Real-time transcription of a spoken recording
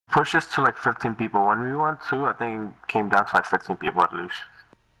push this to like 15 people. When we went to, I think it came down to like 15 people at least.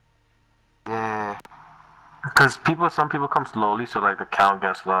 Yeah. Because some people come slowly, so like the count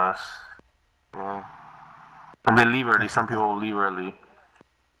gets less. Yeah. And they leave early. Some people will leave early.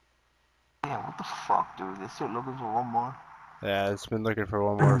 Damn, what the fuck, dude? They're still looking for one more. Yeah, it's been looking for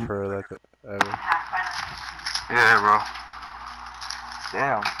one more for like ever. Yeah, bro.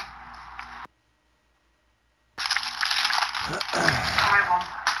 Damn.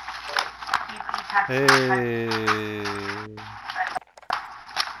 Hey.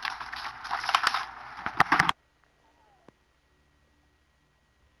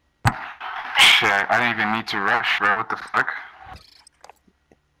 Shit, I didn't even need to rush, bro. What the fuck?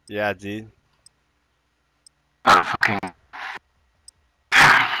 Yeah, dude. Oh, fucking.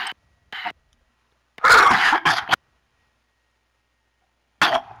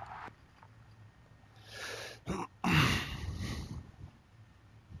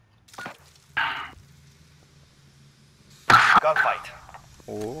 Gunfight.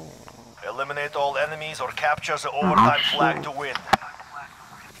 Oh. Eliminate all enemies or capture the overtime flag to win.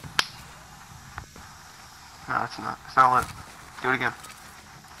 No, it's not. It's not lit. Do it again.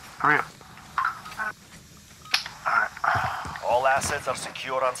 Hurry up. Alright. All assets are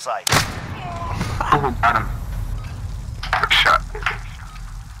secure on site. Oh, got him. Good shot.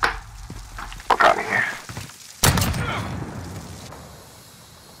 Fuck out of here.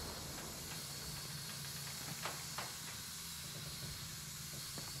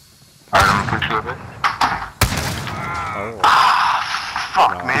 Alright, I'm gonna push you a bit. Oh.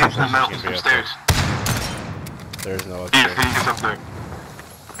 Fuck, No, man. It's in the I middle. think It's she can be upstairs. There's no Yeah, upstairs. he's up there.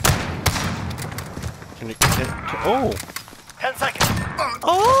 Can you? Oh. 10 seconds.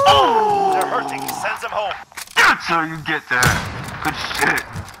 Oh. They're hurting. Send them home. That's how you get that. Good shit.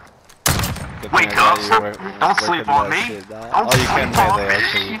 Good Wake thing I up. got you Don't sleep on me. shit, dog. Don't Oh, you can sleep on melee, me.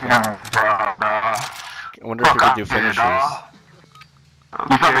 actually. Yeah, bro. I wonder if you could do finishes. You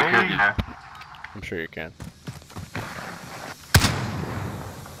probably could, yeah. I'm sure you can.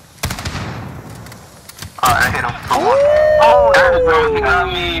 Alright, I hit him for one. Oh, there we go. He got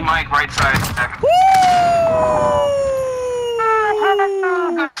me, Mike, right side.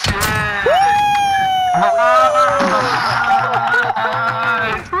 Good shit.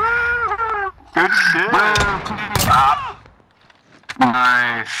 Good shit.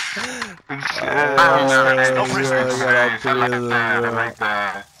 Nice. Good shit. No Nice. prisoners. Nice. I like that. I like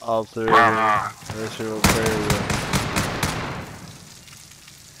that. All three. Wow. That shit was crazy.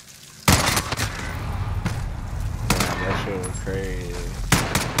 That shit was crazy.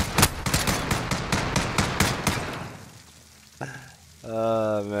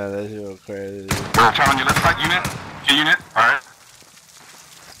 Oh man, that shit was crazy. We're trying on your left side unit. Your unit. Alright.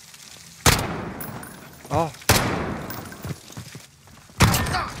 Oh.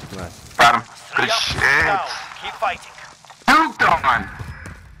 Nice. Got him. Three Good up, shit. down. Keep fighting. Duked on.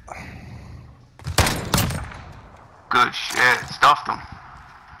 Good shit. Stuffed him.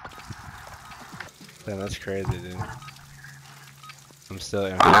 Damn, that's crazy, dude. I'm still I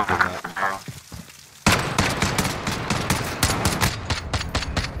love impressed with that. that, bro.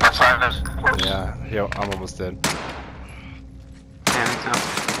 That's right, that's Yeah, yo, I'm almost dead. Yeah, me too.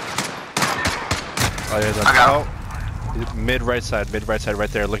 Oh, yeah, I got oh, mid right side right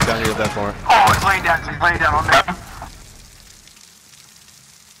there. Look down your left more. Oh, it's laying down. He's laying down on there.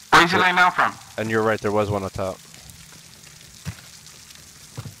 Where's he laying down from? And you're right, there was one on top.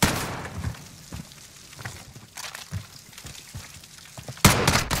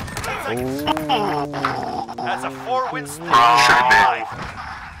 That's a 4-win streak. Oh,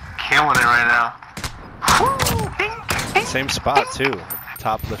 killing it right now. Same spot too,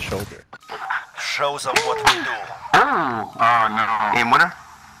 top left shoulder. Show them what we do. Oh, oh no. Game winner?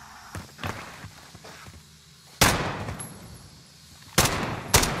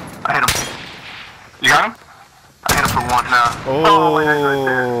 I hit him. You got him? I hit him for one now. Oh, right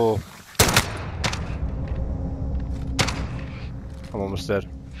there. I'm almost dead.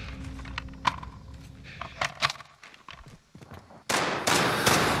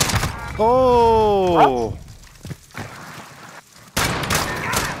 Oh!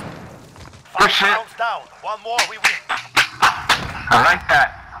 Good shit. Rounds down. One more, we win. I like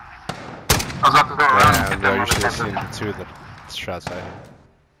that. I was about to go around and Yeah, get bro, them you should have seen motherfuckers. the two of the shots I had.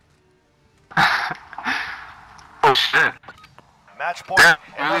 Oh shit. Match point. Damn,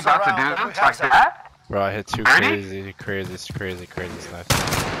 you really Another about to round and do we this have like them. that? Bro, I hit two Ready? crazy snipes.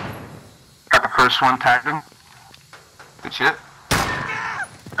 Got the first one, tagged him. Good shit.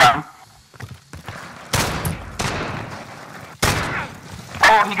 Got him.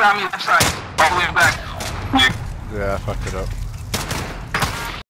 Oh, he got me left side. All the way back. Yeah. Yeah, I fucked it up.